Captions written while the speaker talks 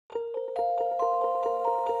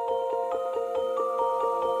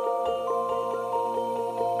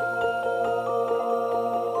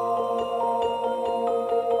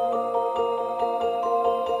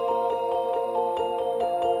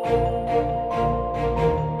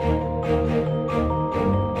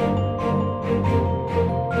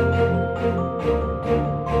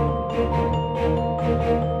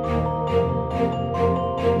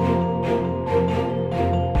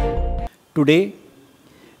Today,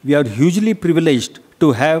 we are hugely privileged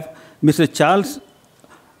to have Mr. Charles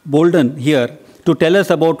Bolden here to tell us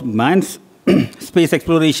about man's space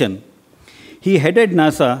exploration. He headed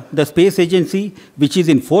NASA, the space agency which is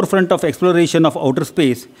in forefront of exploration of outer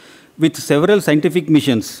space with several scientific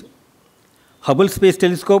missions. Hubble Space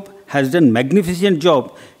Telescope has done a magnificent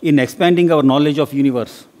job in expanding our knowledge of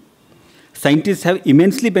universe. Scientists have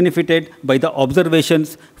immensely benefited by the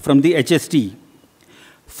observations from the HST.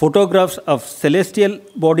 Photographs of celestial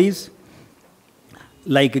bodies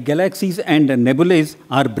like galaxies and nebulae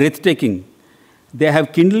are breathtaking. They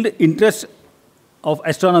have kindled interest of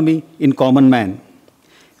astronomy in common man.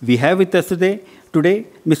 We have with us today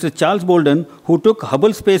Mr. Charles Bolden, who took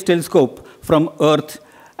Hubble Space Telescope from Earth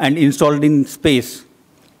and installed in space.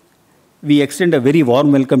 We extend a very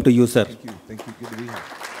warm welcome to you, sir. Thank you. Thank you. Good to be here.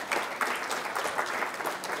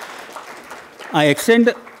 I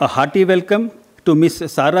extend a hearty welcome to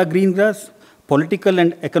Ms. Sarah Greengrass, Political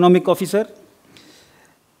and Economic Officer,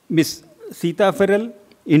 Ms. Sita Farrell,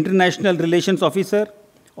 International Relations Officer,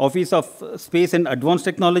 Office of Space and Advanced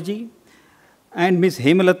Technology, and Ms.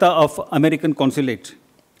 Hemalata of American Consulate.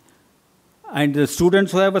 And the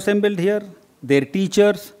students who have assembled here, their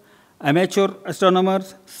teachers, amateur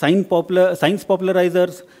astronomers, science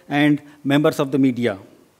popularizers, and members of the media.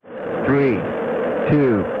 3,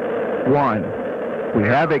 2, 1. We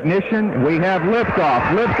have ignition. We have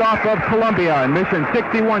liftoff. Liftoff of Columbia in mission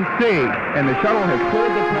 61C, and the shuttle has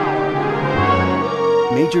cleared the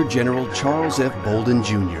tower. Major General Charles F. Bolden,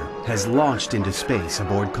 Jr. has launched into space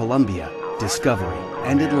aboard Columbia, Discovery,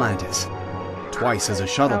 and Atlantis. Twice as a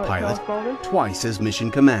shuttle pilot, twice as mission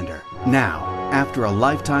commander. Now, after a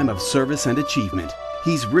lifetime of service and achievement,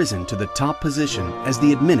 he's risen to the top position as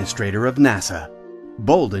the administrator of NASA.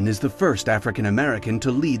 Bolden is the first African American to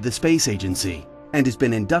lead the space agency and has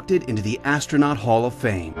been inducted into the Astronaut Hall of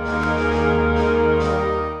Fame.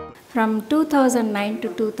 From 2009 to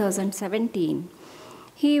 2017,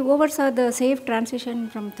 he oversaw the safe transition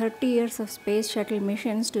from 30 years of space shuttle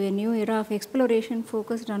missions to a new era of exploration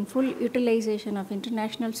focused on full utilization of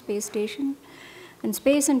International Space Station and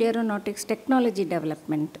space and aeronautics technology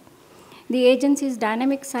development. The agency's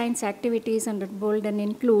dynamic science activities under Bolden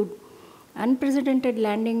include unprecedented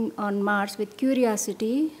landing on Mars with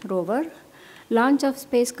Curiosity rover, launch of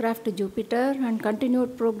spacecraft to Jupiter, and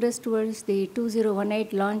continued progress towards the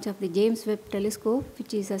 2018 launch of the James Webb Telescope,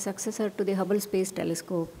 which is a successor to the Hubble Space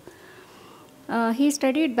Telescope. He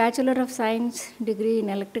studied Bachelor of Science degree in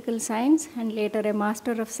Electrical Science and later a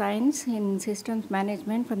Master of Science in Systems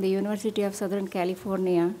Management from the University of Southern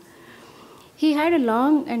California. He had a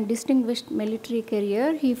long and distinguished military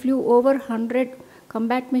career. He flew over 100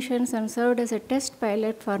 combat missions and served as a test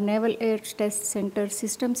pilot for Naval Air Test Center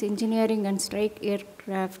Systems Engineering and Strike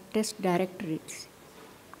Aircraft Test Directorates.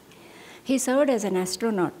 He served as an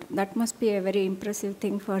astronaut. That must be a very impressive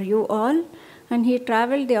thing for you all. And he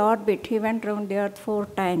traveled the orbit. He went around the Earth 4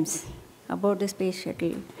 times aboard the space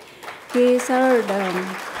shuttle. He served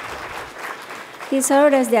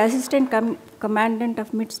as the Assistant Commandant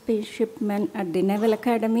of Midshipmen at the Naval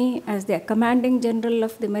Academy, as the Commanding General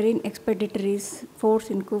of the Marine Expeditionary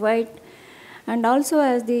Force in Kuwait, and also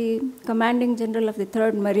as the Commanding General of the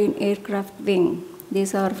 3rd Marine Aircraft Wing.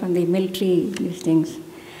 These are from the military listings.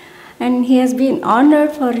 And he has been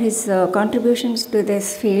honored for his contributions to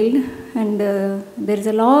this field, and there is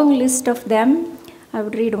a long list of them. I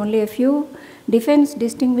would read only a few. Defense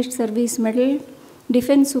Distinguished Service Medal,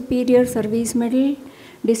 Defense Superior Service Medal,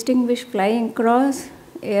 Distinguished Flying Cross,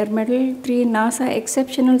 Air Medal, 3 NASA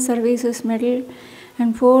Exceptional Services Medal,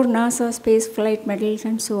 and 4 NASA Space Flight Medals,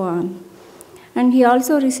 and so on. And he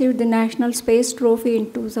also received the National Space Trophy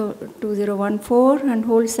in 2014 and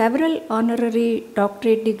holds several honorary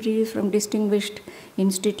doctorate degrees from distinguished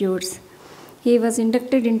institutes. He was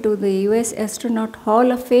inducted into the US Astronaut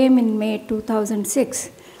Hall of Fame in May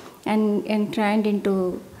 2006 and enshrined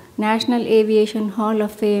into National Aviation Hall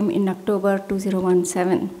of Fame in October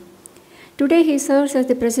 2017. Today he serves as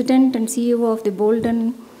the President and CEO of the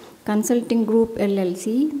Bolden Consulting Group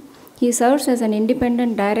LLC. He serves as an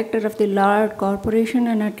independent director of the Lord Corporation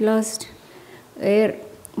and Atlas Air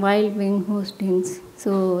Wild Wing Hostings.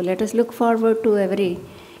 So let us look forward to a very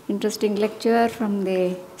interesting lecture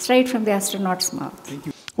straight from the astronaut's mouth. Thank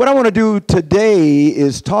you. What I want to do today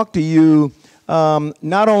is talk to you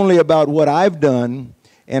not only about what I've done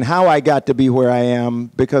and how I got to be where I am,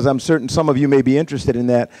 because I'm certain some of you may be interested in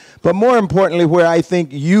that, but more importantly, where I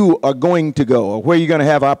think you are going to go, or where you're going to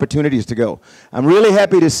have opportunities to go. I'm really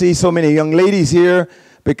happy to see so many young ladies here,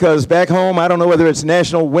 because back home, I don't know whether it's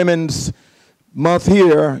National Women's Month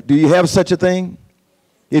here. Do you have such a thing?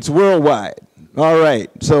 It's worldwide. All right.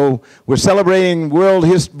 So we're celebrating World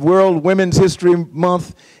Women's History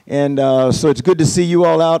Month, and so it's good to see you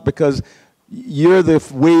all out because you're the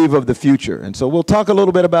wave of the future. And so we'll talk a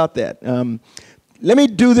little bit about that. Let me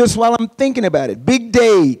do this while I'm thinking about it. Big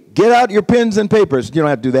day. Get out your pens and papers. You don't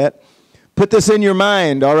have to do that. Put this in your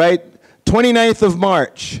mind, all right? 29th of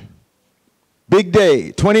March. Big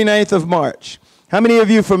day, 29th of March. How many of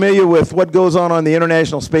you are familiar with what goes on the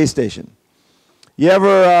International Space Station? You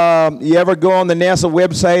ever go on the NASA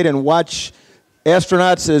website and watch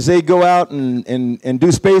astronauts as they go out and do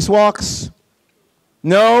spacewalks?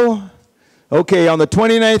 No? Okay, on the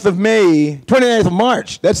 29th of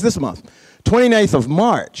March, that's this month, 29th of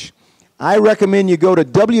March, I recommend you go to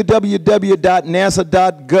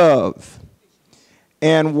www.nasa.gov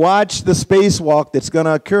and watch the spacewalk that's going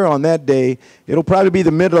to occur on that day. It'll probably be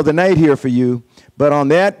the middle of the night here for you, but on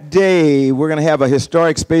that day, we're going to have a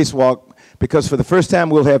historic spacewalk because for the first time,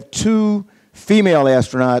 we'll have 2 female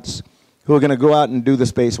astronauts who are going to go out and do the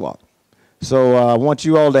spacewalk. So I want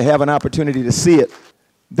you all to have an opportunity to see it.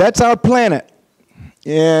 That's our planet,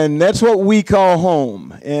 and that's what we call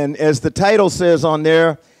home. And as the title says on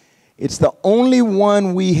there, it's the only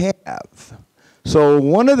one we have. So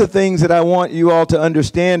one of the things that I want you all to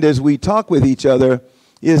understand as we talk with each other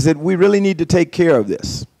is that we really need to take care of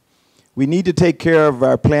this. We need to take care of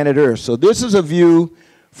our planet Earth. So this is a view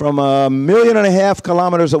from 1.5 million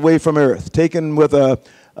kilometers away from Earth, taken with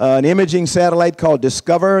an imaging satellite called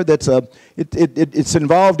Discover. It's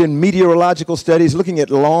involved in meteorological studies, looking at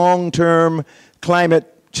long-term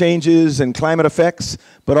climate changes and climate effects,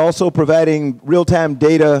 but also providing real-time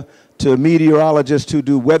data to meteorologists who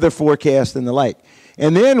do weather forecasts and the like.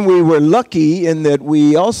 And then we were lucky in that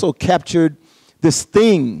we also captured this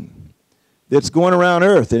thing that's going around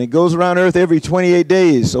Earth, and it goes around Earth every 28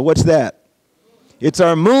 days. So what's that? It's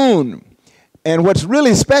our moon. And what's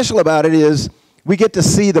really special about it is we get to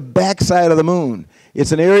see the backside of the moon.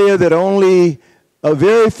 It's an area that only a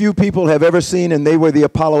very few people have ever seen, and they were the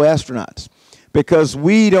Apollo astronauts. Because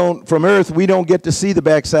from Earth, we don't get to see the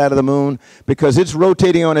backside of the moon because it's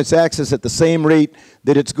rotating on its axis at the same rate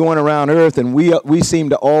that it's going around Earth, and we seem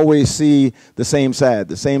to always see the same side.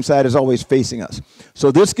 The same side is always facing us.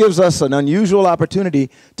 So this gives us an unusual opportunity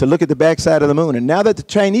to look at the backside of the moon. And now that the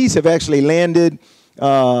Chinese have actually landed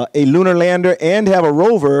a lunar lander and have a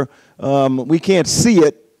rover, we can't see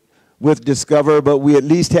it with Discover, but we at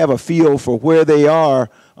least have a feel for where they are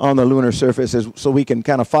on the lunar surface so we can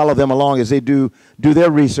kind of follow them along as they do their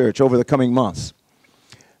research over the coming months.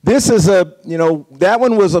 This is that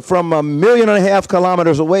one was from 1.5 million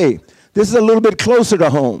kilometers away. This is a little bit closer to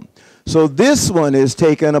home. So this one is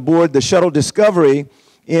taken aboard the shuttle Discovery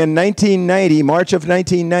in 1990, March of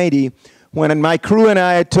 1990, when my crew and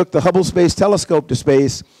I took the Hubble Space Telescope to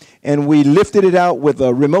space, and we lifted it out with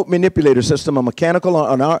a remote manipulator system, a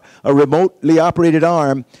remotely operated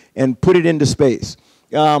arm, and put it into space.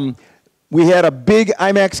 We had a big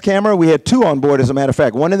IMAX camera. We had 2 on board, as a matter of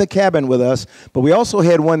fact, one in the cabin with us, but we also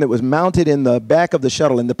had one that was mounted in the back of the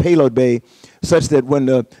shuttle in the payload bay, such that when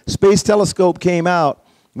the space telescope came out,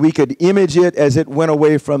 we could image it as it went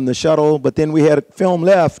away from the shuttle, but then we had film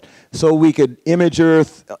left so we could image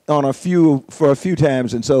Earth for a few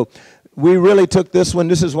times. And so we really took this one.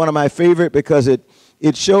 This is one of my favorite because it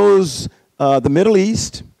shows the Middle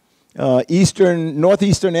East,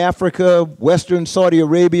 northeastern Africa, western Saudi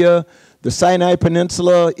Arabia, the Sinai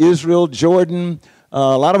Peninsula, Israel, Jordan,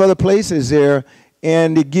 a lot of other places there,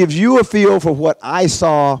 and it gives you a feel for what I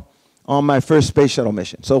saw on my first space shuttle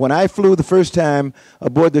mission. So when I flew the first time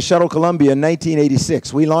aboard the shuttle Columbia in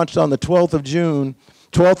 1986, we launched on the 12th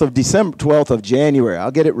of January,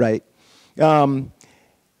 I'll get it right.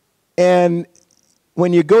 And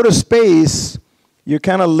when you go to space, you're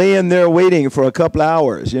kind of laying there waiting for a couple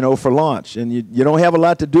hours, for launch, and you don't have a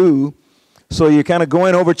lot to do. So you're kind of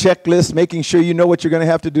going over checklists, making sure you know what you're going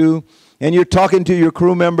to have to do, and you're talking to your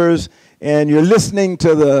crew members, and you're listening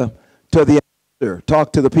to the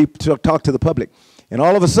talk to the people, talk to the public, and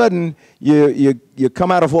all of a sudden you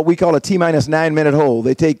come out of what we call a T-minus 9-minute hole.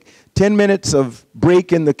 They take 10 minutes of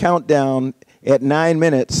break in the countdown at 9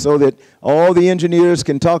 minutes so that all the engineers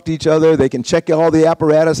can talk to each other. They can check all the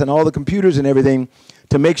apparatus and all the computers and everything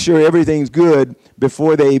to make sure everything's good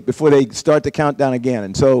before they start the countdown again.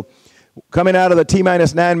 And so coming out of the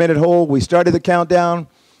T-minus 9-minute hole, we started the countdown.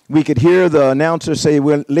 We could hear the announcer say,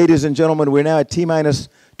 "Well, ladies and gentlemen, we're now at T-minus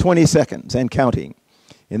 20 seconds and counting."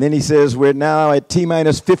 And then he says, "We're now at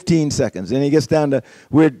T-minus 15 seconds. And he gets down to,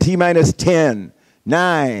 "We're at T-minus 10,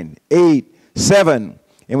 9, 8, 7.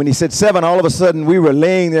 And when he said 7, all of a sudden we were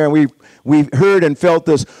laying there and we heard and felt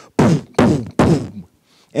this boom, boom, boom.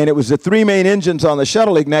 And it was the 3 main engines on the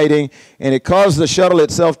shuttle igniting, and it caused the shuttle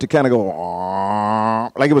itself to kind of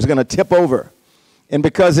go like it was going to tip over. And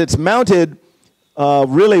because it's mounted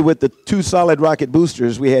really with the 2 solid rocket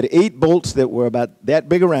boosters, we had 8 bolts that were about that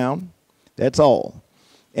big around. That's all.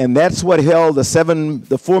 And that's what held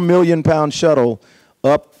the 4 million pound shuttle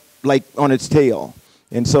up like on its tail.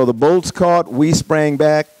 And so the bolts caught, we sprang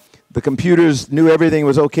back. The computers knew everything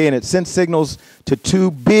was okay, and it sent signals to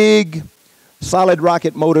 2 big solid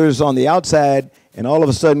rocket motors on the outside, and all of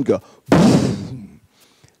a sudden go,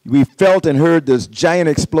 we felt and heard this giant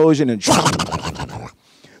explosion, and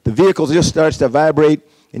the vehicle just starts to vibrate,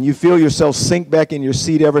 and you feel yourself sink back in your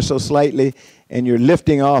seat ever so slightly, and you're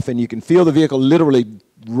lifting off, and you can feel the vehicle literally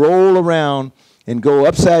roll around and go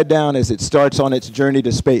upside down as it starts on its journey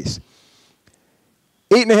to space.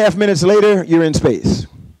 8.5 minutes later, you're in space.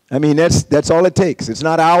 I mean, that's all it takes. It's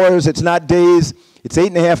not hours, it's not days, it's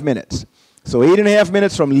 8.5 minutes. So 8.5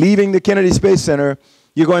 minutes from leaving the Kennedy Space Center,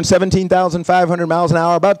 you're going 17,500 miles an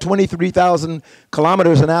hour, about 23,000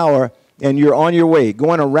 kilometers an hour, and you're on your way,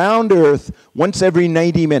 going around Earth once every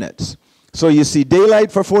 90 minutes. So you see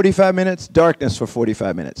daylight for 45 minutes, darkness for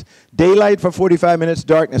 45 minutes. Daylight for 45 minutes,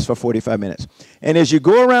 darkness for 45 minutes. And as you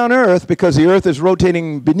go around Earth, because the Earth is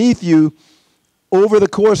rotating beneath you, over the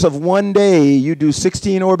course of one day, you do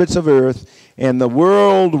 16 orbits of Earth, and the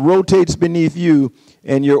world rotates beneath you,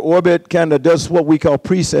 and your orbit kind of does what we call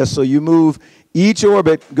precess. So you move, each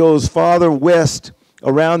orbit goes farther west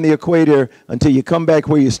around the equator until you come back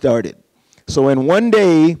where you started. So in one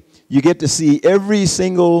day, you get to see every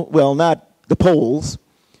single, well, not the poles,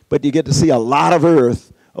 but you get to see a lot of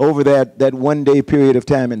Earth over that 1 day period of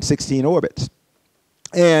time in 16 orbits.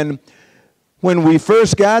 And when we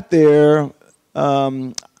first got there,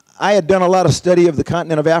 I had done a lot of study of the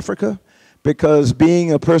continent of Africa, because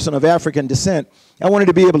being a person of African descent, I wanted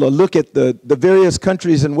to be able to look at the various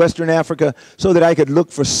countries in Western Africa so that I could look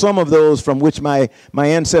for some of those from which my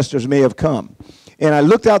ancestors may have come. And I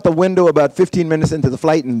looked out the window about 15 minutes into the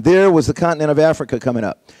flight, and there was the continent of Africa coming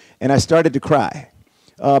up. And I started to cry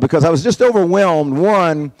because I was just overwhelmed,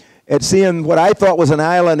 one, at seeing what I thought was an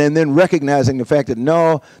island and then recognizing the fact that,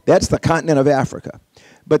 no, that's the continent of Africa.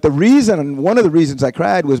 But the reason, one of the reasons I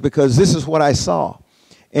cried was because this is what I saw.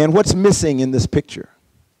 And what's missing in this picture?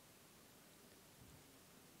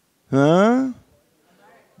 Huh?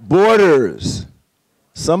 Borders.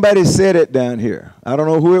 Somebody said it down here. I don't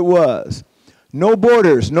know who it was. No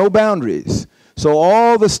borders, no boundaries. So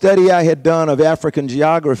all the study I had done of African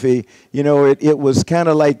geography, you know, it was kind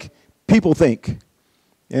of like people think.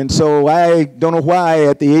 And so I don't know why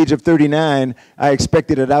at the age of 39 I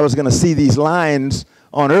expected that I was going to see these lines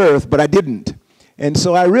on Earth, but I didn't. And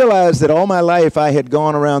so I realized that all my life I had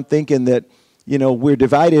gone around thinking that, you know, we're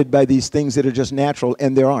divided by these things that are just natural,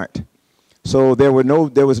 and there aren't. So there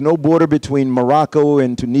was no border between Morocco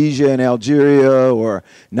and Tunisia and Algeria or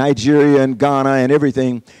Nigeria and Ghana and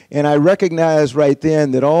everything. And I recognized right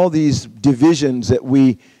then that all these divisions that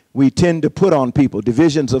we tend to put on people,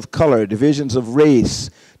 divisions of color, divisions of race,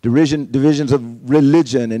 divisions of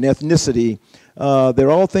religion and ethnicity,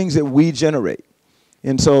 they're all things that we generate.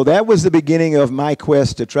 And so that was the beginning of my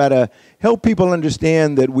quest to try to help people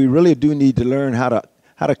understand that we really do need to learn how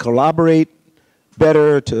to collaborate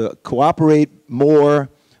better, to cooperate more,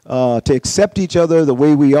 to accept each other the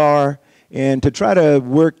way we are, and to try to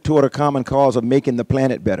work toward a common cause of making the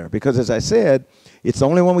planet better. Because as I said, it's the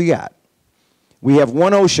only one we got. We have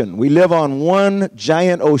one ocean. We live on one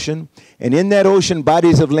giant ocean, and in that ocean,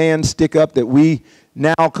 bodies of land stick up that we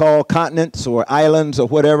now call continents or islands or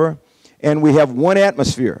whatever. And we have one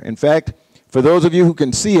atmosphere. In fact, for those of you who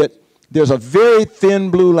can see it, there's a very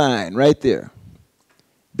thin blue line right there.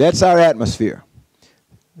 That's our atmosphere.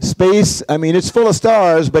 Space, I mean, it's full of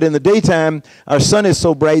stars, but in the daytime, our sun is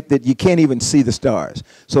so bright that you can't even see the stars.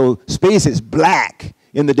 So space is black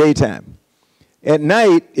in the daytime. At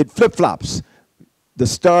night, it flip-flops. The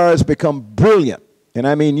stars become brilliant. And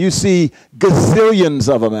I mean, you see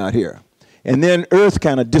gazillions of them out here. And then Earth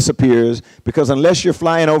kind of disappears, because unless you're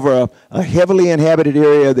flying over a heavily inhabited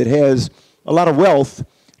area that has a lot of wealth,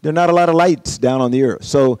 there are not a lot of lights down on the Earth.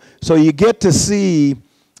 So you get to see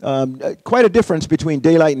quite a difference between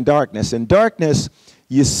daylight and darkness. In darkness,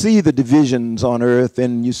 you see the divisions on Earth,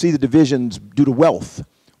 and you see the divisions due to wealth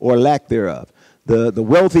or lack thereof. The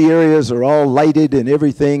wealthy areas are all lighted and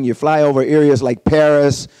everything. You fly over areas like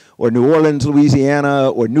Paris or New Orleans,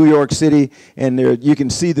 Louisiana, or New York City, and you can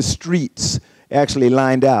see the streets actually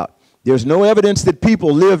lined out. There's no evidence that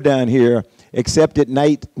people live down here except at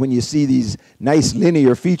night when you see these nice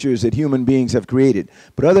linear features that human beings have created.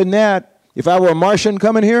 But other than that, if I were a Martian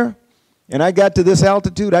coming here and I got to this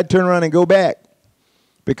altitude, I'd turn around and go back.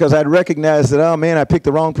 because I'd recognize that, oh man, I picked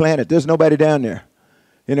the wrong planet. There's nobody down there.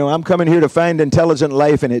 You know, I'm coming here to find intelligent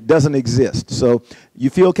life, and it doesn't exist. So you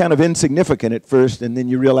feel kind of insignificant at first, and then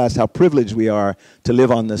you realize how privileged we are to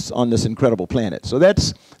live on this incredible planet. So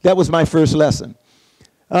that was my first lesson.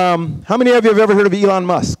 How many of you have ever heard of Elon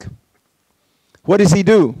Musk? What does he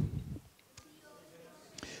do?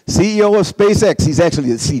 CEO of SpaceX. He's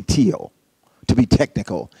actually the CTO, to be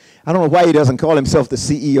technical. I don't know why he doesn't call himself the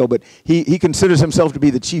CEO, but he considers himself to be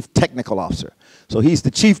the chief technical officer. So he's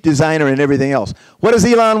the chief designer and everything else. What does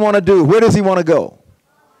Elon want to do? Where does he want to go?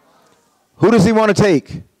 Who does he want to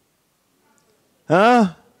take?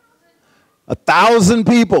 Huh? 1,000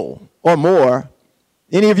 people or more.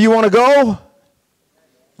 Any of you want to go?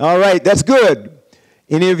 All right, that's good.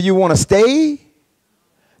 Any of you want to stay?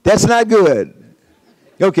 That's not good.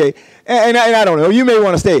 Okay, and I don't know, you may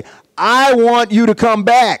want to stay. I want you to come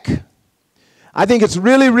back. I think it's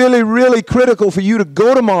really, really, really critical for you to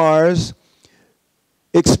go to Mars,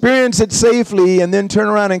 experience it safely, and then turn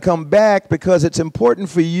around and come back, because it's important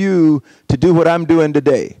for you to do what I'm doing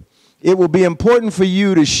today. It will be important for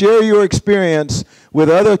you to share your experience with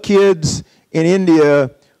other kids in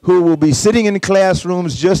India who will be sitting in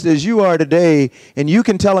classrooms just as you are today, and you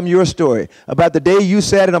can tell them your story about the day you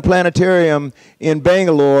sat in a planetarium in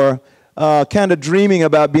Bangalore, kind of dreaming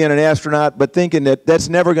about being an astronaut, but thinking that that's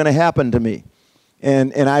never going to happen to me.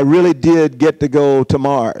 And I really did get to go to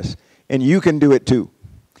Mars, and you can do it too.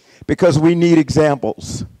 Because we need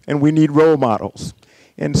examples, and we need role models.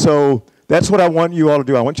 And so that's what I want you all to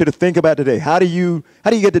do. I want you to think about today. How do you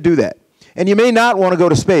get to do that? And you may not want to go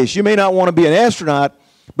to space. You may not want to be an astronaut,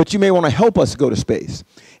 but you may want to help us go to space.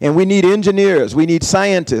 And we need engineers. We need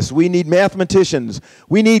scientists. We need mathematicians.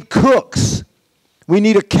 We need cooks. We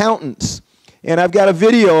need accountants. And I've got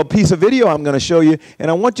a piece of video I'm going to show you, and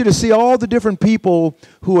I want you to see all the different people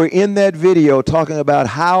who are in that video talking about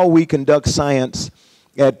how we conduct science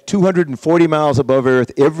at 240 miles above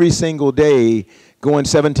Earth every single day, going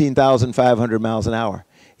 17,500 miles an hour.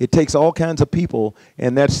 It takes all kinds of people,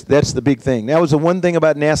 and that's the big thing. That was the one thing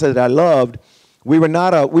about NASA that I loved. We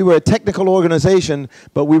were a technical organization,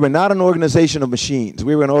 but we were not an organization of machines.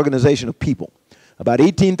 We were an organization of people. About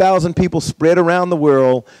 18,000 people spread around the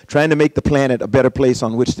world trying to make the planet a better place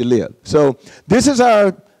on which to live. So this is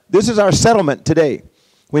our settlement today.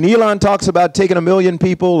 When Elon talks about taking 1 million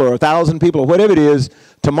people or 1,000 people or whatever it is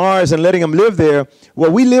to Mars and letting them live there,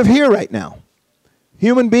 well, we live here right now.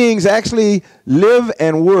 Human beings actually live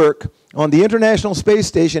and work on the International Space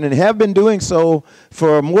Station and have been doing so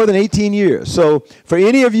for more than 18 years. So for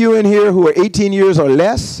any of you in here who are 18 years or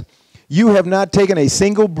less, you have not taken a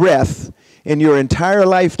single breath in your entire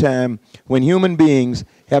lifetime when human beings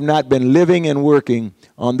have not been living and working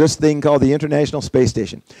on this thing called the International Space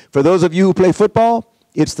Station. For those of you who play football,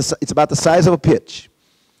 it's about the size of a pitch.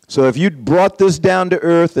 So if you brought this down to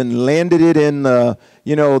Earth and landed it in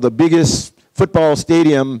the biggest football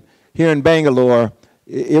stadium here in Bangalore,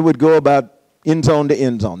 it would go about end zone to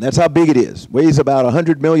end zone. That's how big it is. Weighs about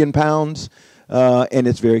 100 million pounds, and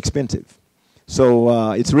it's very expensive. So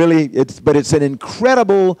but it's an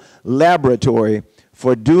incredible laboratory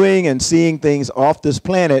for doing and seeing things off this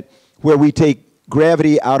planet where we take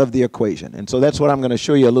gravity out of the equation. And so that's what I'm going to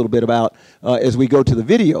show you a little bit about as we go to the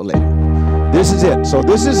video later. This is it. So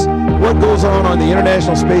this is what goes on the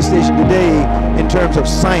International Space Station today in terms of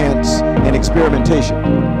science and experimentation.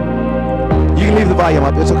 You can leave the volume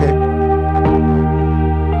up, it's okay.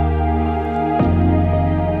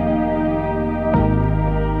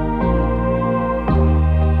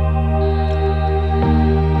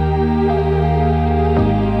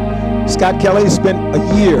 Scott Kelly spent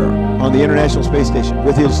a year on the International Space Station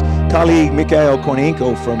with his colleague Mikhail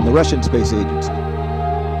Kornienko from the Russian Space Agency.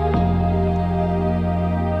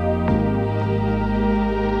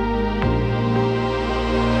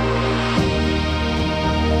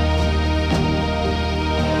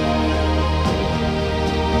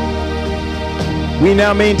 We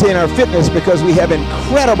now maintain our fitness because we have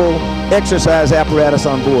incredible exercise apparatus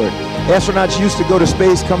on board. Astronauts used to go to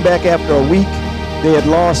space, come back after a week. They had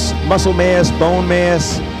lost muscle mass, bone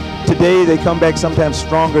mass. Today, they come back sometimes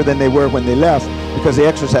stronger than they were when they left because they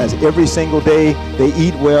exercise every single day. They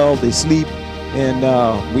eat well, they sleep, and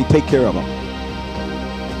we take care of them.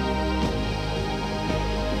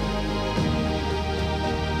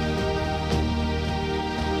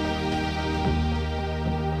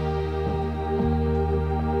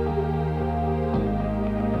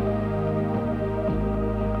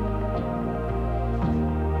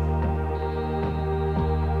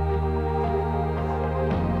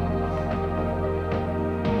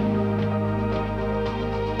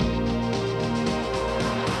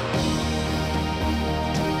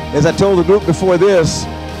 as I told the group before this,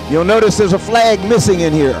 you'll notice there's a flag missing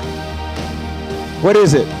in here. What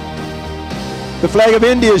is it? The flag of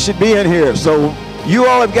India should be in here. So you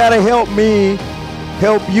all have got to help me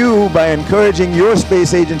help you by encouraging your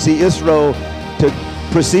space agency, ISRO, to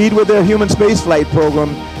proceed with their human spaceflight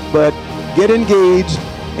program, but get engaged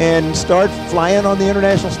and start flying on the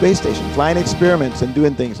International Space Station, flying experiments and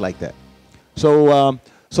doing things like that. So,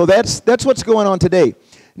 so that's what's going on today.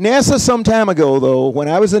 NASA, some time ago, though, when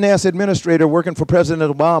I was the NASA administrator working for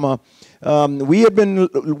President Obama,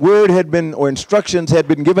 instructions had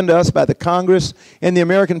been given to us by the Congress and the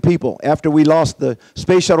American people after we lost the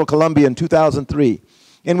Space Shuttle Columbia in 2003.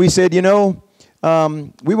 And we said, you know,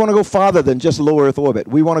 we want to go farther than just low Earth orbit.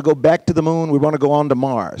 We want to go back to the moon. We want to go on to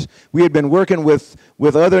Mars. We had been working with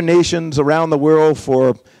other nations around the world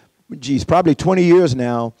for, geez, probably 20 years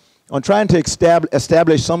now on trying to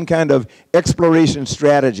establish some kind of exploration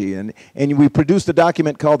strategy. And we produced a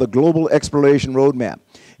document called the Global Exploration Roadmap.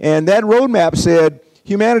 And that roadmap said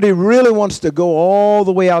humanity really wants to go all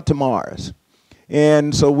the way out to Mars.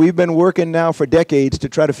 And so we've been working now for decades to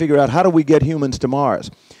try to figure out how do we get humans to Mars.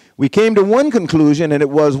 We came to one conclusion, and it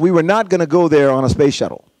was we were not going to go there on a space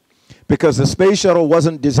shuttle because the space shuttle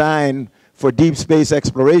wasn't designed for deep space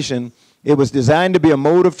exploration. It was designed to be a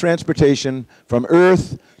mode of transportation from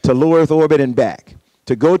Earth to low Earth orbit and back,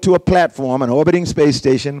 to go to a platform, an orbiting space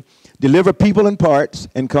station, deliver people and parts,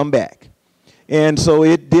 and come back. And so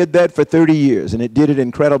it did that for 30 years, and it did it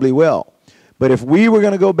incredibly well. But if we were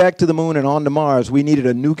going to go back to the moon and on to Mars, we needed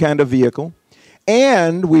a new kind of vehicle.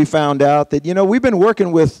 And we found out that, you know, we've been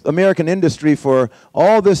working with American industry for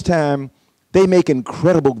all this time. They make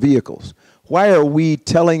incredible vehicles. Why are we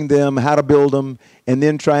telling them how to build them and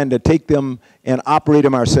then trying to take them and operate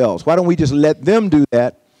them ourselves? Why don't we just let them do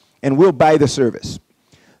that and we'll buy the service?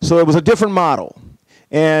 So it was a different model.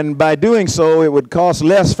 And by doing so, it would cost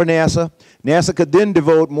less for NASA. NASA could then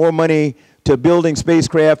devote more money to building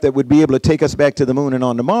spacecraft that would be able to take us back to the moon and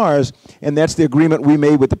on to Mars. And that's the agreement we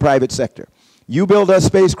made with the private sector. You build us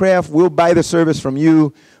spacecraft, we'll buy the service from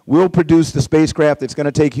you. We'll produce the spacecraft that's going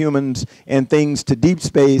to take humans and things to deep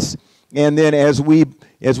space. And then as we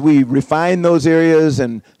refine those areas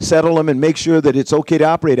and settle them and make sure that it's okay to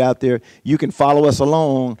operate out there, you can follow us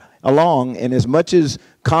along. And as much as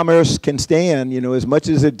commerce can stand, you know, as much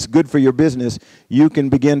as it's good for your business, you can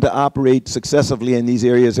begin to operate successfully in these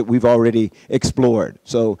areas that we've already explored.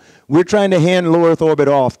 So we're trying to hand low Earth orbit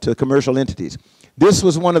off to commercial entities. This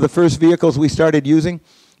was one of the first vehicles we started using.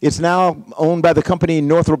 It's now owned by the company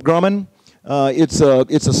Northrop Grumman. It's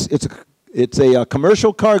a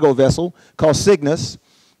commercial cargo vessel called Cygnus,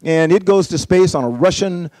 and it goes to space on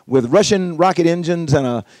with Russian rocket engines and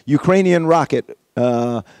a Ukrainian rocket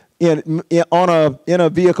in a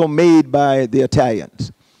vehicle made by the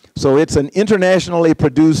Italians. So it's an internationally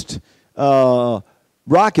produced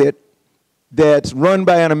rocket that's run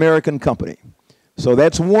by an American company. So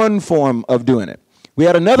that's one form of doing it. We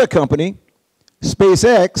had another company,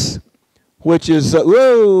 SpaceX, which is,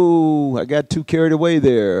 whoa, I got too carried away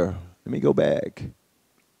there. Let me go back.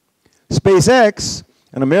 SpaceX,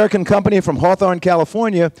 an American company from Hawthorne,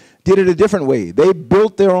 California, did it a different way. They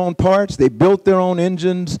built their own parts. They built their own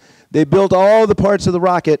engines. They built all the parts of the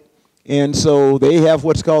rocket. And so they have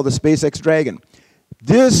what's called the SpaceX Dragon.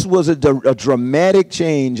 This was a dramatic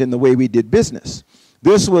change in the way we did business.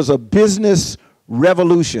 This was a business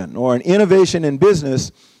revolution or an innovation in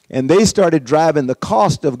business, and they started driving the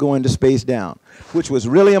cost of going to space down, which was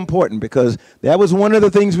really important because that was one of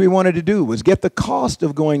the things we wanted to do, was get the cost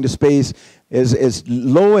of going to space as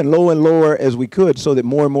low and lower as we could so that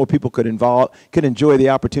more and more people could enjoy the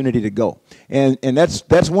opportunity to go. And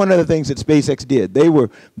that's one of the things that SpaceX did. They were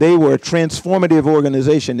a transformative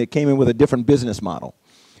organization that came in with a different business model.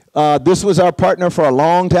 This was our partner for a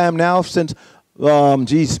long time now, since,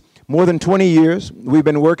 more than 20 years. We've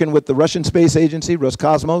been working with the Russian Space Agency,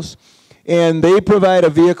 Roscosmos, and they provide a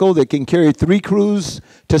vehicle that can carry 3 crews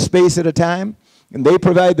to space at a time. And they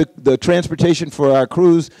provide the transportation for our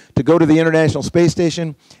crews to go to the International Space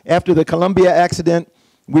Station. After the Columbia accident,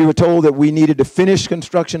 we were told that we needed to finish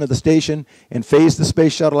construction of the station and phase the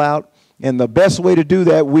space shuttle out. And the best way to do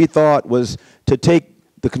that, we thought, was to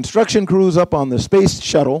take the construction crews up on the space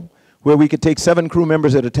shuttle, where we could take 7 crew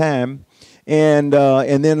members at a time, and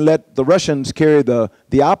then let the Russians carry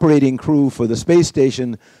the operating crew for the space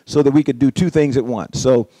station so that we could do 2 things at once.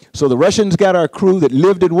 So the Russians got our crew that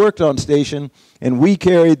lived and worked on station, and we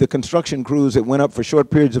carried the construction crews that went up for short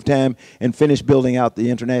periods of time and finished building out the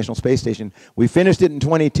International Space Station. We finished it in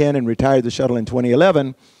 2010 and retired the shuttle in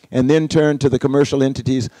 2011, and then turned to the commercial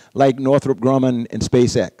entities like Northrop Grumman and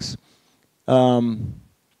SpaceX.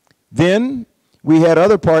 Then we had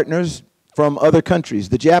other partners from other countries.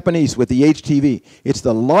 The Japanese with the HTV. It's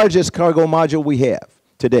the largest cargo module we have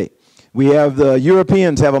today. We have the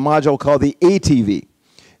Europeans have a module called the ATV.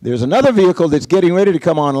 There's another vehicle that's getting ready to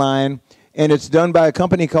come online, and it's done by a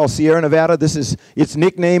company called Sierra Nevada. Its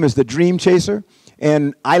nickname is the Dream Chaser,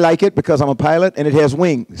 and I like it because I'm a pilot, and it has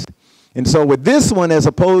wings. And so with this one, as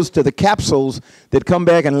opposed to the capsules that come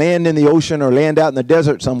back and land in the ocean or land out in the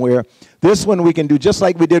desert somewhere, this one we can do just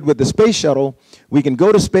like we did with the space shuttle. We can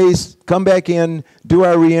go to space, come back in, do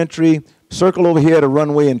our reentry, circle over here at a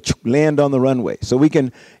runway, and land on the runway. So we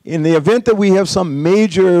can, in the event that we have some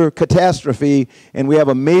major catastrophe and we have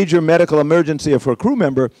a major medical emergency for a crew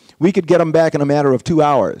member, we could get them back in a matter of 2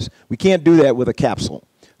 hours. We can't do that with a capsule.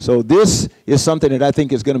 So this is something that I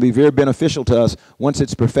think is going to be very beneficial to us once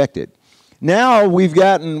it's perfected. Now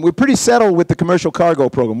we're pretty settled with the commercial cargo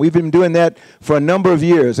program. We've been doing that for a number of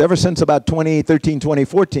years, ever since about 2013,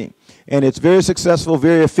 2014. And it's very successful,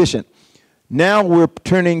 very efficient. Now we're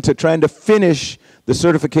turning to trying to finish the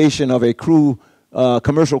certification of a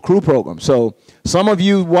commercial crew program. So some of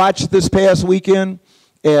you watched this past weekend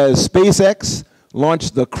as SpaceX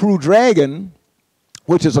launched the Crew Dragon,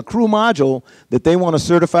 which is a crew module that they want to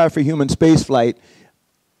certify for human spaceflight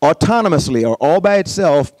autonomously or all by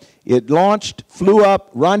itself. It launched, flew up,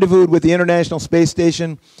 rendezvoused with the International Space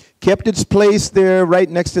Station, kept its place there right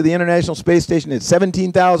next to the International Space Station at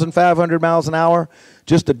 17,500 miles an hour,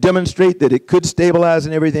 just to demonstrate that it could stabilize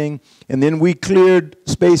and everything. And then we cleared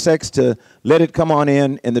SpaceX to let it come on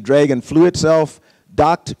in, and the Dragon flew itself,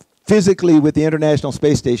 docked physically with the International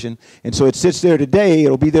Space Station. And so it sits there today.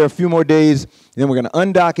 It'll be there a few more days. Then we're going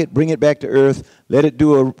to undock it, bring it back to Earth, let it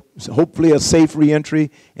do hopefully a safe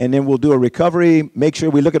reentry, and then we'll do a recovery, make sure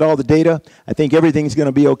we look at all the data. I think everything's going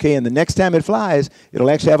to be okay. And the next time it flies, it'll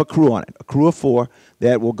actually have a crew on it, a crew of 4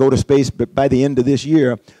 that will go to space by the end of this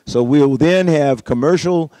year. So we'll then have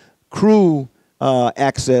commercial crew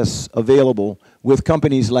access available with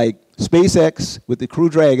companies like SpaceX with the Crew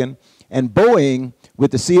Dragon and Boeing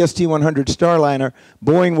with the CST-100 Starliner.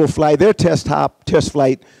 Boeing will fly their test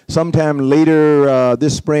flight sometime later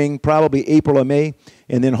this spring, probably April or May,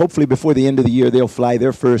 and then hopefully before the end of the year they'll fly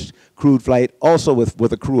their first crewed flight, also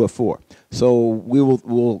with a crew of 4. So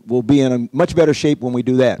we'll be in a much better shape when we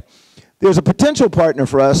do that. There's a potential partner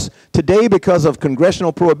for us today because of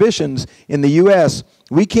congressional prohibitions in the U.S.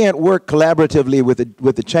 We can't work collaboratively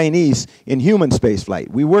with the Chinese in human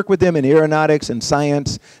spaceflight. We work with them in aeronautics and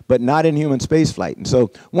science, but not in human spaceflight. And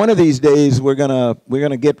so one of these days we're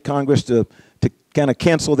gonna get Congress to kind of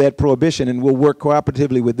cancel that prohibition, and we'll work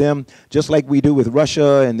cooperatively with them, just like we do with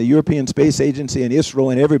Russia and the European Space Agency and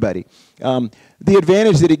ISRO and everybody. The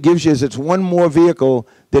advantage that it gives you is it's one more vehicle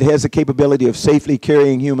that has the capability of safely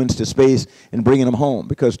carrying humans to space and bringing them home.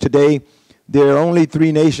 Because today, there are only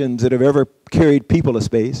 3 nations that have ever carried people to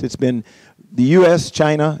space. It's been the US,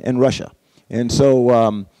 China, and Russia. And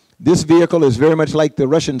so this vehicle is very much like the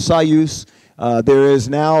Russian Soyuz. There is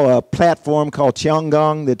now a platform called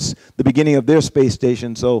Tiangong that's the beginning of their space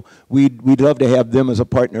station. So we'd love to have them as a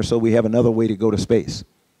partner so we have another way to go to space.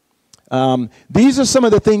 These are some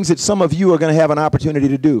of the things that some of you are going to have an opportunity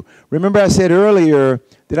to do. Remember I said earlier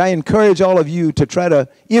that I encourage all of you to try to,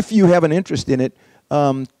 if you have an interest in it,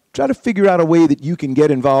 try to figure out a way that you can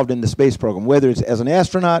get involved in the space program, whether it's as an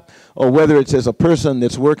astronaut or whether it's as a person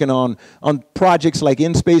that's working on projects like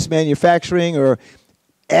in-space manufacturing or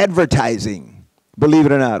advertising, believe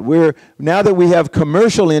it or not. Now that we have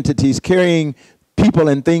commercial entities carrying people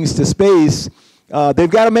and things to space, they've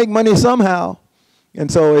got to make money somehow. And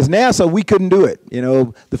so as NASA, we couldn't do it. You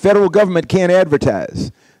know, the federal government can't advertise,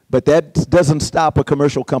 but that doesn't stop a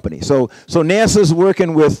commercial company. So NASA's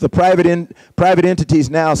working with the private entities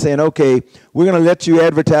now saying, okay, we're going to let you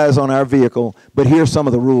advertise on our vehicle, but here's some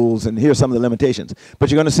of the rules and here's some of the limitations. But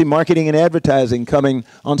you're going to see marketing and advertising coming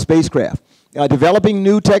on spacecraft. Developing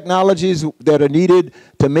new technologies that are needed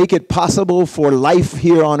to make it possible for life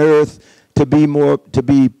here on Earth to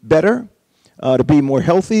be better, to be more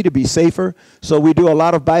healthy, to be safer. So we do a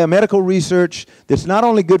lot of biomedical research that's not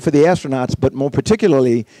only good for the astronauts, but more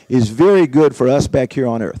particularly is very good for us back here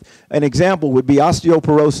on Earth. An example would be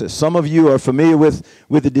osteoporosis. Some of you are familiar with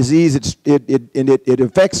the disease. It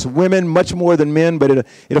affects women much more than men, but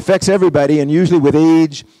it affects everybody. And usually with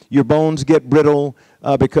age, your bones get brittle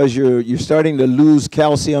because you're starting to lose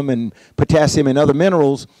calcium and potassium and other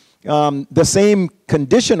minerals. The same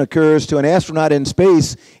condition occurs to an astronaut in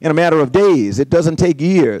space in a matter of days. It doesn't take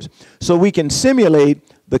years. So we can simulate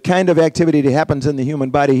the kind of activity that happens in the human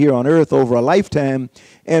body here on Earth over a lifetime,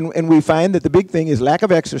 and we find that the big thing is lack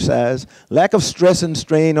of exercise, lack of stress and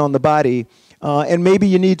strain on the body, and maybe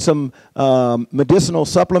you need some medicinal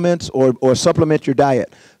supplements or supplement your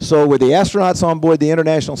diet. So with the astronauts on board the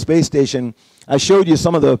International Space Station, I showed you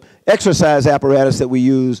some of the exercise apparatus that we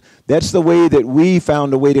use. That's the way that we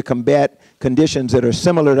found a way to combat conditions that are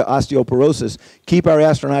similar to osteoporosis, keep our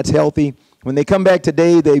astronauts healthy. When they come back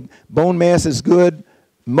today, bone mass is good,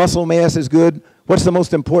 muscle mass is good. What's the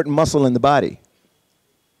most important muscle in the body?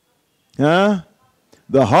 Huh?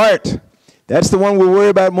 The heart. That's the one we worry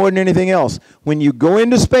about more than anything else. When you go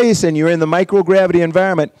into space and you're in the microgravity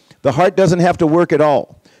environment, the heart doesn't have to work at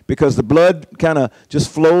all because the blood kind of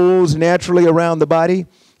just flows naturally around the body.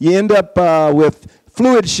 You end up with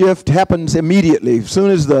fluid shift happens immediately. As soon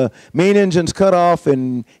as the main engine's cut off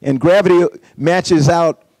and gravity matches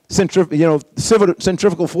out,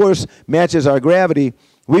 centrifugal force matches our gravity,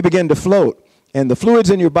 we begin to float. And the fluids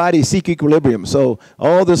in your body seek equilibrium. So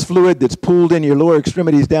all this fluid that's pooled in your lower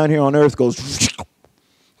extremities down here on Earth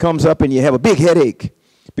comes up and you have a big headache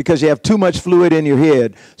because you have too much fluid in your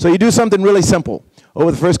head. So you do something really simple.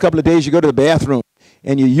 Over the first couple of days, you go to the bathroom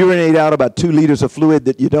and you urinate out about 2 liters of fluid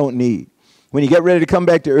that you don't need. When you get ready to come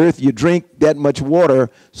back to Earth, you drink that much water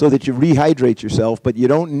so that you rehydrate yourself, but you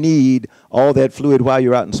don't need all that fluid while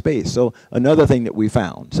you're out in space. So another thing that we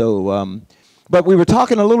found. So, but we were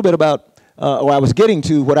talking a little bit about I was getting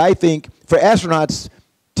to what I think for astronauts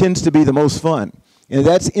tends to be the most fun. And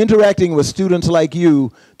that's interacting with students like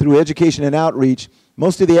you through education and outreach.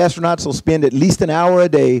 Most of the astronauts will spend at least an hour a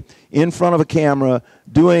day in front of a camera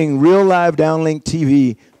doing real live downlink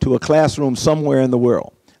TV to a classroom somewhere in the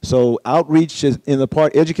world. So outreach is in the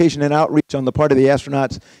part, education and outreach on the part of the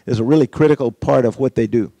astronauts is a really critical part of what they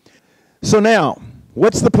do. So now,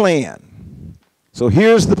 what's the plan? So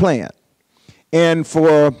here's the plan. And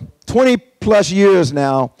for 20 plus years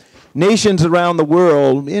now, nations around the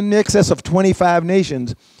world, in excess of 25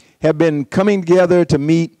 nations, have been coming together to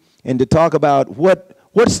meet and to talk about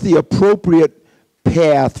what's the appropriate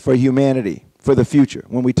path for humanity for the future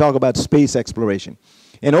when we talk about space exploration.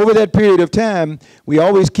 And over that period of time, we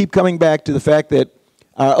always keep coming back to the fact that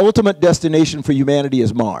our ultimate destination for humanity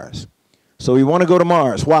is Mars. So we want to go to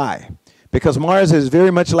Mars. Why? Because Mars is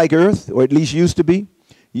very much like Earth, or at least used to be.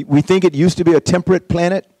 We think it used to be a temperate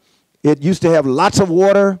planet. It used to have lots of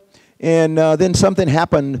water, and then something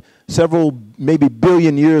happened several, maybe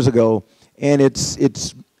billion years ago, and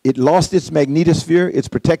it lost its magnetosphere, its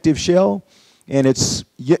protective shell, and its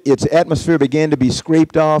atmosphere began to be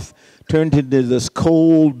scraped off, turned into this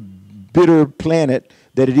cold, bitter planet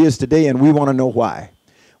that it is today, and we want to know why.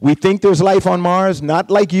 We think there's life on Mars, not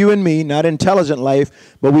like you and me, not intelligent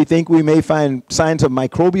life, but we think we may find signs of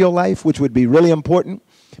microbial life, which would be really important,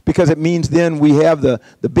 because it means then we have the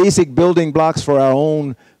basic building blocks for our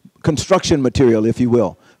own construction material, if you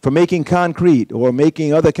will, for making concrete or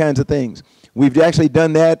making other kinds of things. We've actually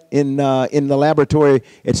done that in the laboratory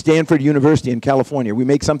at Stanford University in California. We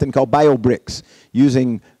make something called biobricks,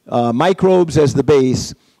 using microbes as the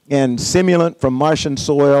base and simulant from Martian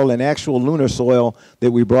soil and actual lunar soil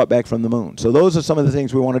that we brought back from the moon. So those are some of the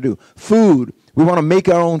things we want to do. Food, we want to make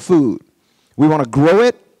our own food. We want to grow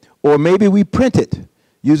it, or maybe we print it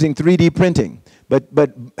using 3D printing.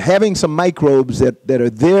 But having some microbes that are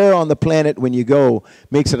there on the planet when you go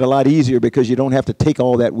makes it a lot easier because you don't have to take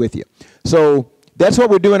all that with you. So that's what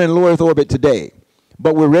we're doing in low Earth orbit today.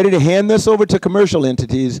 But we're ready to hand this over to commercial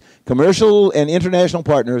entities, commercial and international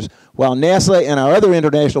partners, while NASA and our other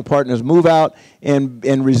international partners move out and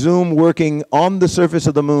resume working on the surface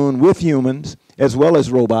of the moon with humans as well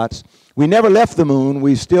as robots. We never left the moon.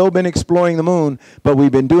 We've still been exploring the moon, but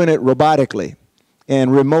we've been doing it robotically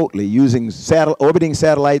and remotely using orbiting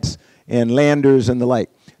satellites and landers and the like.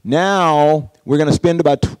 Now, we're going to spend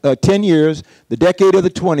about 10 years, the decade of the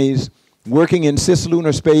 20s, working in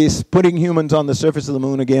cislunar space, putting humans on the surface of the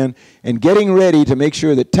moon again, and getting ready to make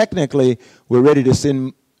sure that technically we're ready to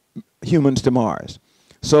send humans to Mars.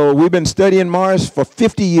 So we've been studying Mars for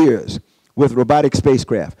 50 years with robotic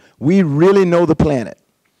spacecraft. We really know the planet.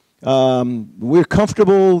 We're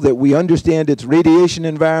comfortable that we understand its radiation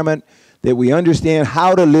environment, that we understand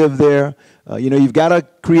how to live there. You know, you've got to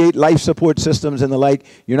create life support systems and the like.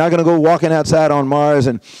 You're not going to go walking outside on Mars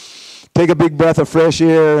and take a big breath of fresh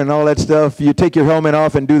air and all that stuff. You take your helmet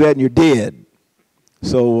off and do that and you're dead.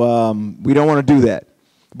 So we don't want to do that.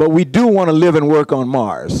 But we do want to live and work on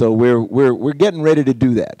Mars. So we're getting ready to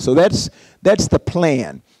do that. So that's the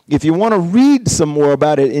plan. If you want to read some more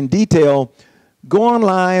about it in detail, go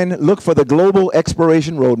online, look for the Global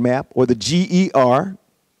Exploration Roadmap, or the GER,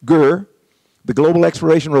 the Global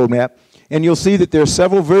Exploration Roadmap, and you'll see that there are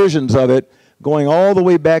several versions of it going all the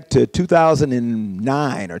way back to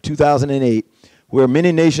 2009 or 2008, where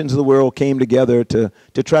many nations of the world came together to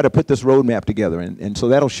try to put this roadmap together. And so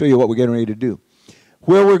that'll show you what we're getting ready to do.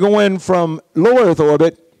 Where we're going from low Earth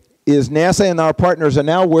orbit is NASA and our partners are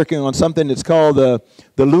now working on something that's called the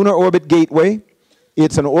Lunar Orbit Gateway.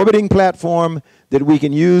 It's an orbiting platform that we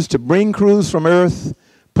can use to bring crews from Earth,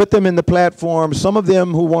 put them in the platform. Some of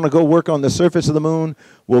them who want to go work on the surface of the moon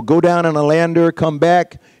will go down on a lander, come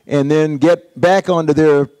back, and then get back onto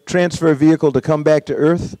their transfer vehicle to come back to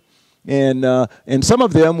Earth. And some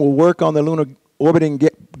of them will work on the lunar orbiting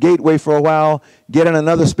gateway for a while, get in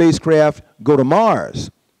another spacecraft, go to Mars,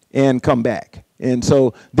 and come back. And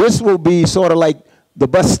so this will be sort of like the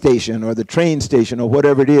bus station or the train station or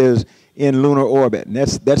whatever it is in lunar orbit. And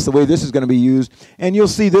that's the way this is going to be used. And you'll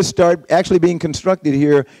see this start actually being constructed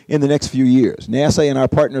here in the next few years. NASA and our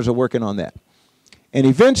partners are working on that. And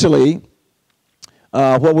eventually,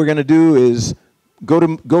 what we're going to do is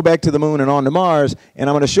go back to the moon and on to Mars, and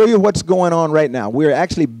I'm going to show you what's going on right now. We're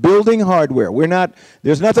actually building hardware.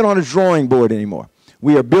 There's nothing on a drawing board anymore.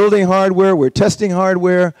 We are building hardware. We're testing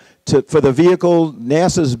hardware for the vehicle.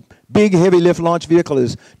 NASA's big heavy lift launch vehicle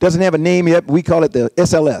doesn't have a name yet. We call it the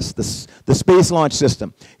SLS, the Space Launch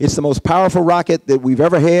System. It's the most powerful rocket that we've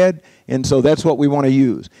ever had, and so that's what we want to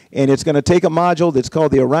use. And it's going to take a module that's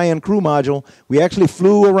called the Orion Crew Module. We actually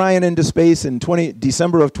flew Orion into space in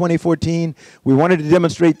December of 2014. We wanted to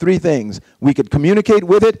demonstrate three things. We could communicate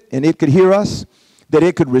with it, and it could hear us, that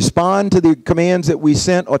it could respond to the commands that we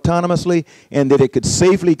sent autonomously, and that it could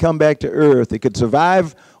safely come back to Earth. It could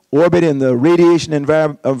survive orbit in the radiation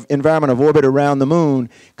environment of orbit around the moon,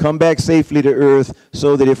 come back safely to Earth,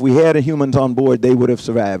 so that if we had humans on board, they would have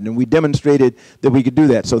survived. And we demonstrated that we could do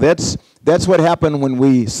that. So that's what happened when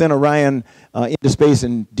we sent Orion into space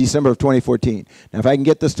in December of 2014. Now, if I can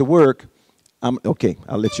get this to work, okay,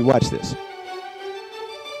 I'll let you watch this.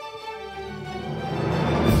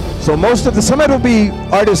 So some of it will be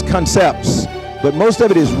artist concepts, but most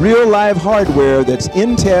of it is real live hardware that's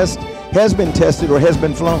in test, has been tested, or has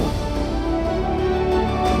been flown.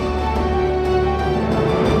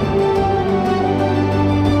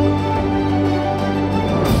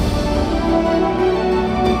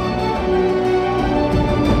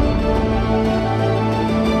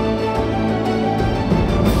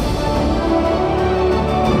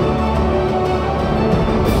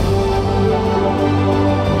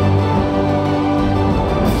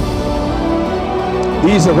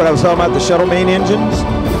 These are what I was talking about, the shuttle main engines.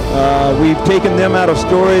 We've taken them out of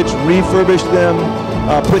storage, refurbished them,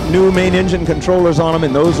 put new main engine controllers on them,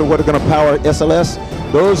 and those are what are going to power SLS.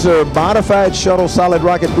 Those are modified shuttle solid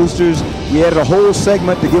rocket boosters. We added a whole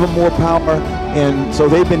segment to give them more power, and so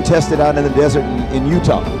they've been tested out in the desert in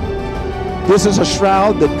Utah. This is a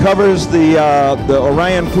shroud that covers the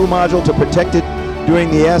Orion Crew Module to protect it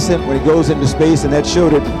during the ascent when it goes into space, and that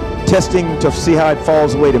showed it testing to see how it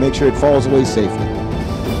falls away, to make sure it falls away safely.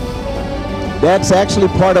 That's actually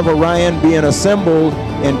part of Orion being assembled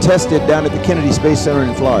and tested down at the Kennedy Space Center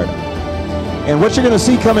in Florida. And what you're going to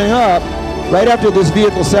see coming up, right after this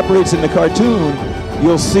vehicle separates in the cartoon,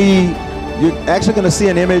 you're actually going to see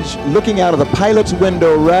an image looking out of the pilot's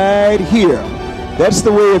window right here. That's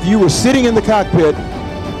the way if you were sitting in the cockpit,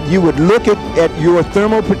 you would look at your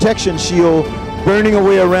thermal protection shield burning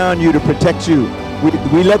away around you to protect you.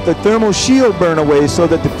 We let the thermal shield burn away so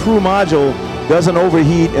that the crew module doesn't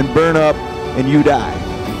overheat and burn up and you die.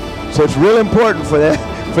 So it's real important for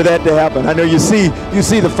that to happen. I know you see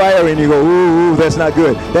the fire and you go, ooh, that's not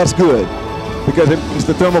good. That's good, because it's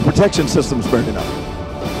the thermal protection system's burning up.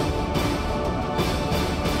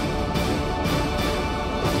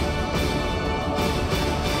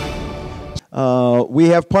 We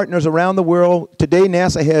have partners around the world. Today,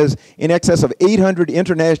 NASA has in excess of 800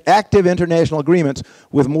 active international agreements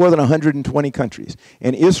with more than 120 countries.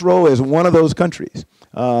 And ISRO is one of those countries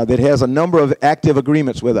that has a number of active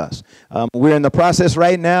agreements with us. We're in the process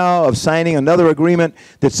right now of signing another agreement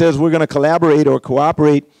that says we're going to collaborate or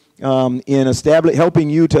cooperate in helping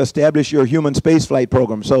you to establish your human spaceflight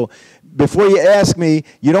program. So before you ask me,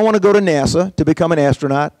 you don't want to go to NASA to become an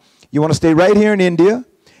astronaut. You want to stay right here in India,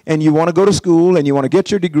 and you want to go to school, and you want to get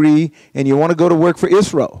your degree, and you want to go to work for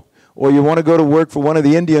ISRO, or you want to go to work for one of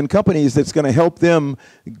the Indian companies that's going to help them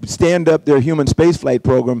stand up their human spaceflight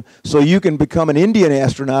program, so you can become an Indian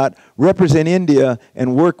astronaut, represent India,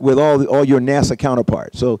 and work with all your NASA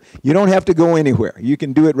counterparts. So you don't have to go anywhere. You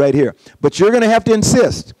can do it right here. But you're going to have to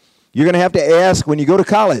insist. You're going to have to ask when you go to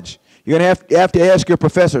college. You're going to have to ask your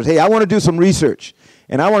professors, hey, I want to do some research,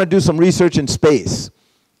 and I want to do some research in space.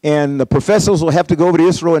 And the professors will have to go over to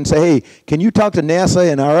ISRO and say, hey, can you talk to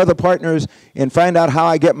NASA and our other partners and find out how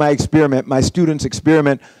I get my student's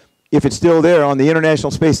experiment if it's still there on the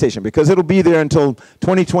International Space Station, because it'll be there until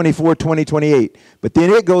 2024, 2028. But then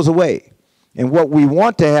it goes away. And what we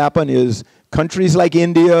want to happen is countries like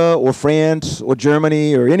India or France or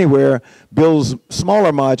Germany or anywhere builds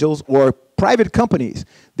smaller modules, or private companies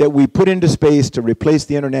that we put into space to replace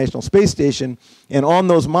the International Space Station. And on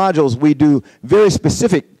those modules, we do very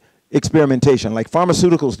specific experimentation, like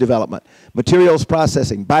pharmaceuticals development, materials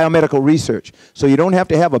processing, biomedical research. So you don't have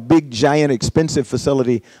to have a big, giant, expensive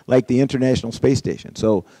facility like the International Space Station.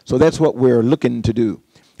 So that's what we're looking to do.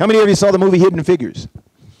 How many of you saw the movie Hidden Figures?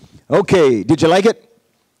 Okay, did you like it?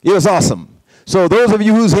 It was awesome. So those of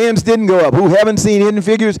you whose hands didn't go up, who haven't seen Hidden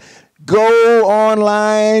Figures, go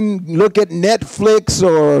online, look at Netflix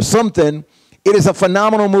or something. It is a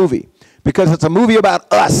phenomenal movie, because it's a movie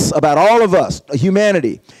about us, about all of us,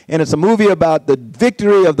 humanity. And it's a movie about the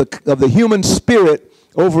victory of the human spirit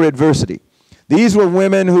over adversity. These were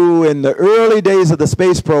women who, in the early days of the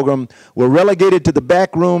space program, were relegated to the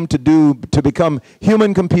back room to become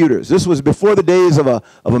human computers. This was before the days of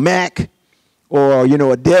a Mac, or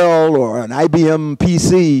a Dell or an IBM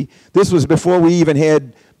PC. This was before we even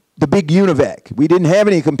had the big UNIVAC. We didn't have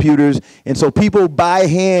any computers, and so people by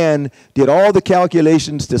hand did all the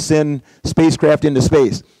calculations to send spacecraft into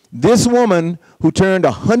space. This woman, who turned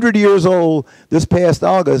 100 years old this past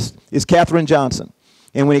August, is Katherine Johnson.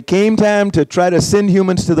 And when it came time to try to send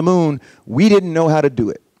humans to the moon, we didn't know how to do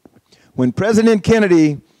it. When President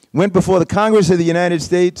Kennedy went before the Congress of the United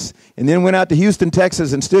States and then went out to Houston,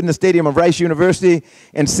 Texas, and stood in the stadium of Rice University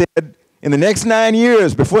and said, in the next 9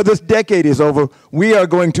 years, before this decade is over, we are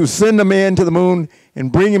going to send a man to the moon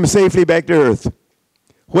and bring him safely back to Earth.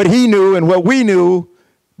 What he knew and what we knew,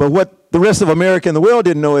 but what the rest of America and the world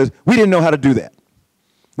didn't know, is we didn't know how to do that.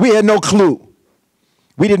 We had no clue.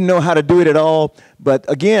 We didn't know how to do it at all. But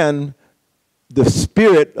again, the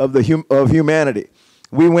spirit of humanity.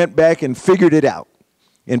 We went back and figured it out.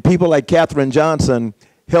 And people like Katherine Johnson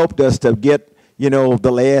helped us to get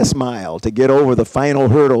the last mile, to get over the final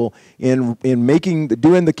hurdle in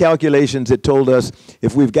doing the calculations that told us,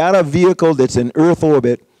 if we've got a vehicle that's in Earth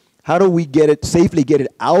orbit, how do we safely get it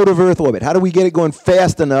out of Earth orbit? How do we get it going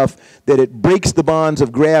fast enough that it breaks the bonds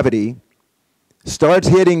of gravity, starts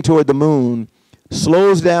heading toward the moon,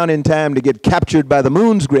 slows down in time to get captured by the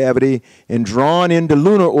moon's gravity and drawn into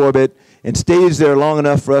lunar orbit, and stays there long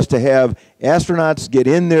enough for us to have astronauts get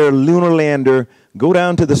in their lunar lander, go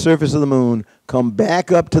down to the surface of the moon, come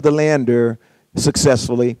back up to the lander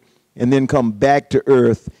successfully, and then come back to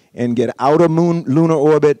Earth and get out of lunar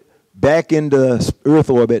orbit, back into Earth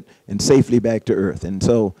orbit, and safely back to Earth. And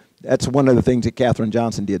so that's one of the things that Katherine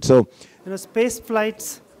Johnson did. So, space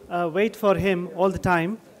flights wait for him all the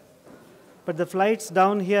time, but the flights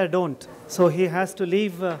down here don't. So he has to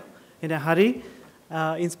leave in a hurry.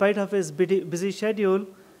 In spite of his busy schedule,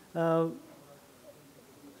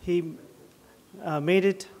 he made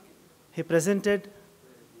it. He presented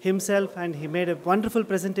himself, and he made a wonderful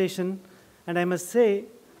presentation. And I must say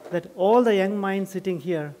that all the young minds sitting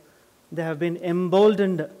here, they have been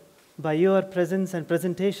emboldened by your presence and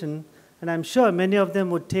presentation. And I'm sure many of them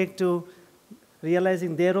would take to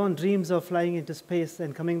realizing their own dreams of flying into space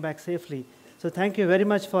and coming back safely. So thank you very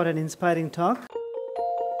much for an inspiring talk.